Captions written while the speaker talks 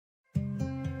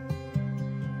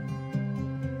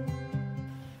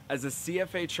As a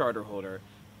CFA charter holder,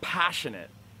 passionate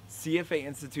CFA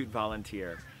Institute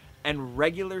volunteer, and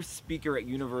regular speaker at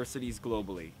universities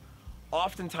globally,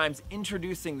 oftentimes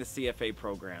introducing the CFA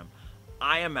program,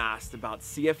 I am asked about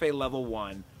CFA Level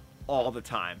 1 all the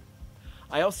time.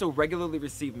 I also regularly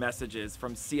receive messages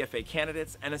from CFA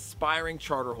candidates and aspiring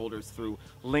charter holders through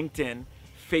LinkedIn,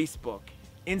 Facebook,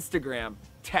 Instagram,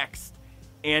 text,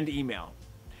 and email.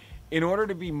 In order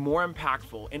to be more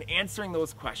impactful in answering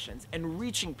those questions and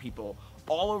reaching people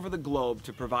all over the globe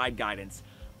to provide guidance,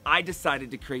 I decided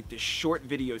to create this short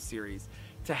video series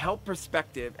to help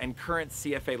prospective and current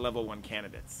CFA Level 1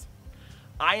 candidates.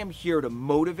 I am here to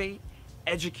motivate,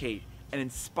 educate, and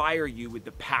inspire you with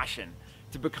the passion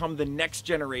to become the next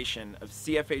generation of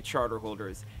CFA charter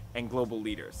holders and global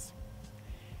leaders.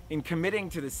 In committing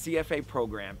to the CFA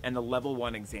program and the Level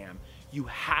 1 exam, you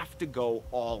have to go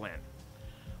all in.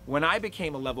 When I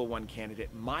became a Level 1 candidate,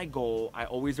 my goal, I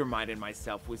always reminded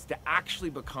myself, was to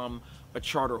actually become a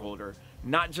charter holder,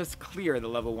 not just clear the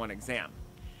Level 1 exam.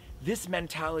 This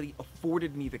mentality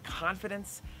afforded me the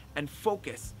confidence and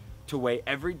focus to weigh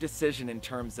every decision in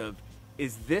terms of,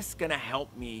 is this going to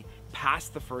help me pass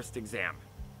the first exam?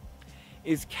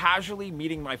 Is casually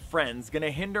meeting my friends going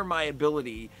to hinder my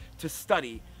ability to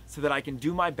study so that I can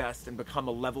do my best and become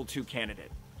a Level 2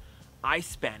 candidate? I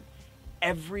spent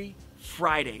every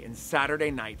Friday and Saturday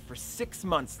night for 6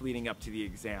 months leading up to the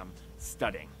exam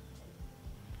studying.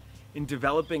 In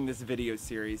developing this video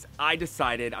series, I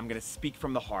decided I'm going to speak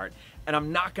from the heart and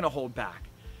I'm not going to hold back.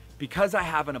 Because I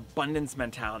have an abundance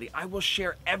mentality, I will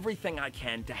share everything I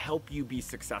can to help you be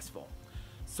successful.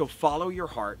 So follow your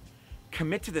heart,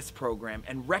 commit to this program,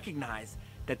 and recognize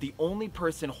that the only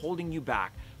person holding you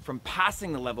back from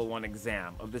passing the Level 1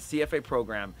 exam of the CFA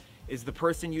program is the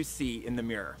person you see in the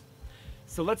mirror.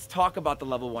 So let's talk about the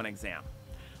Level 1 exam.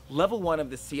 Level 1 of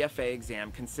the CFA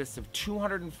exam consists of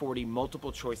 240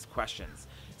 multiple choice questions,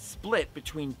 split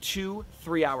between 2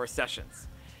 3-hour sessions.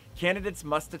 Candidates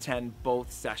must attend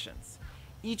both sessions.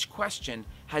 Each question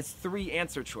has 3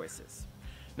 answer choices.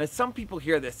 Now, some people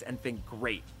hear this and think,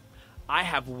 great, I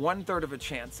have 1/3 of a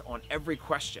chance on every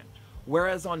question,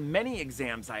 whereas on many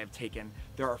exams I have taken,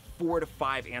 there are 4 to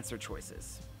 5 answer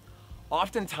choices.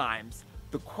 Oftentimes,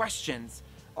 the questions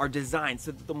are designed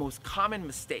so that the most common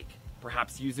mistake,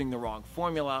 perhaps using the wrong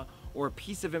formula or a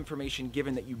piece of information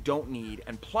given that you don't need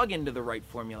and plug into the right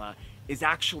formula, is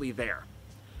actually there.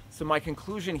 So my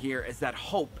conclusion here is that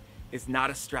hope is not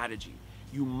a strategy.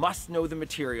 You must know the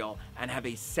material and have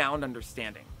a sound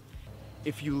understanding.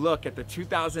 If you look at the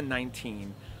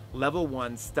 2019 Level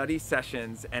 1 study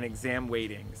sessions and exam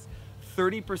weightings,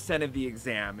 30% of the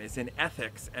exam is in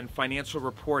ethics and financial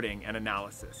reporting and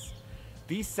analysis.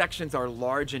 These sections are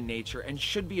large in nature and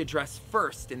should be addressed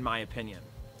first, in my opinion.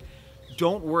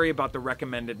 Don't worry about the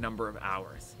recommended number of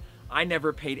hours. I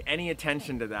never paid any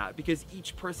attention to that because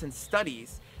each person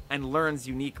studies and learns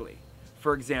uniquely.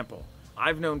 For example,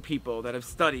 I've known people that have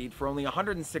studied for only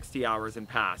 160 hours and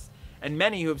passed, and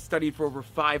many who have studied for over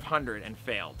 500 and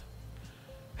failed.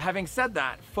 Having said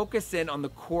that, focus in on the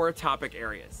core topic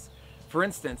areas. For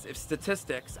instance, if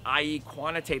statistics, i.e.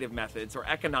 quantitative methods, or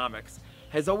economics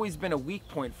has always been a weak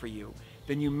point for you,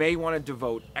 then you may want to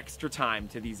devote extra time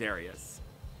to these areas.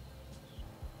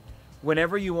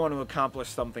 Whenever you want to accomplish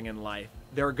something in life,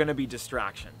 there are going to be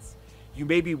distractions. You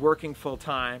may be working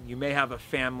full-time, you may have a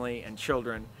family and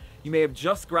children, you may have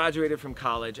just graduated from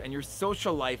college, and your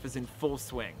social life is in full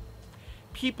swing.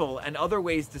 People and other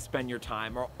ways to spend your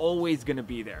time are always going to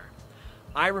be there.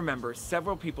 I remember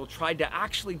several people tried to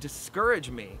actually discourage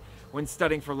me when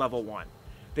studying for Level 1.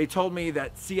 They told me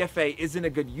that CFA isn't a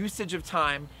good usage of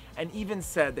time and even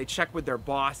said they checked with their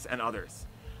boss and others.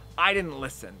 I didn't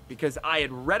listen because I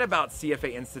had read about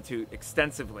CFA Institute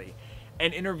extensively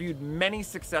and interviewed many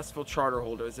successful charter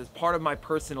holders as part of my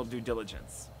personal due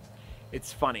diligence.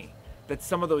 It's funny that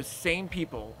some of those same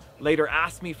people later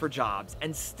asked me for jobs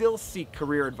and still seek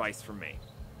career advice from me.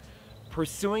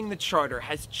 Pursuing the charter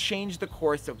has changed the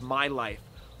course of my life,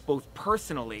 both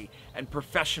personally and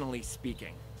professionally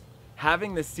speaking.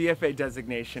 Having the CFA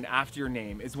designation after your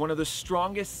name is one of the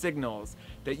strongest signals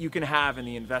that you can have in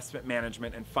the investment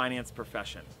management and finance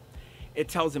profession. It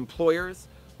tells employers,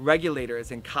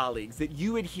 regulators, and colleagues that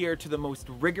you adhere to the most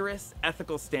rigorous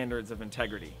ethical standards of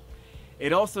integrity.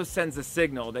 It also sends a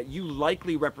signal that you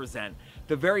likely represent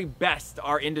the very best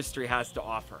our industry has to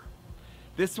offer.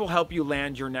 This will help you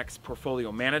land your next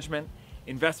portfolio management,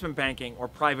 investment banking, or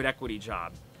private equity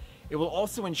job. It will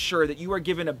also ensure that you are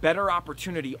given a better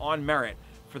opportunity on merit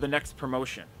for the next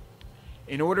promotion.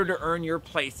 In order to earn your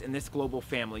place in this global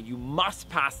family, you must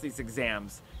pass these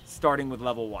exams, starting with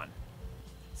Level 1.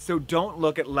 So don't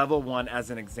look at Level 1 as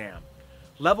an exam.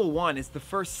 Level 1 is the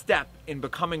first step in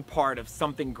becoming part of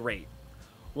something great.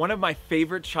 One of my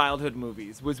favorite childhood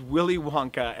movies was Willy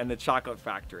Wonka and the Chocolate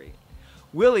Factory.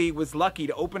 Willy was lucky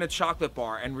to open a chocolate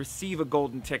bar and receive a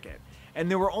golden ticket, and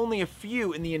there were only a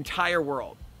few in the entire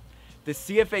world. The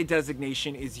CFA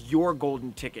designation is your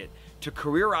golden ticket to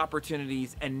career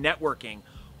opportunities and networking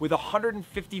with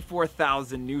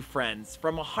 154,000 new friends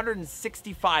from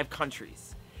 165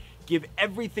 countries. Give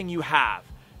everything you have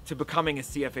to becoming a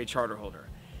CFA charter holder.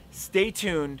 Stay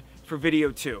tuned for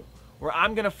video 2, where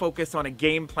I'm going to focus on a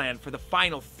game plan for the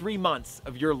final 3 months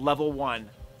of your Level 1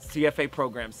 CFA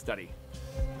program study.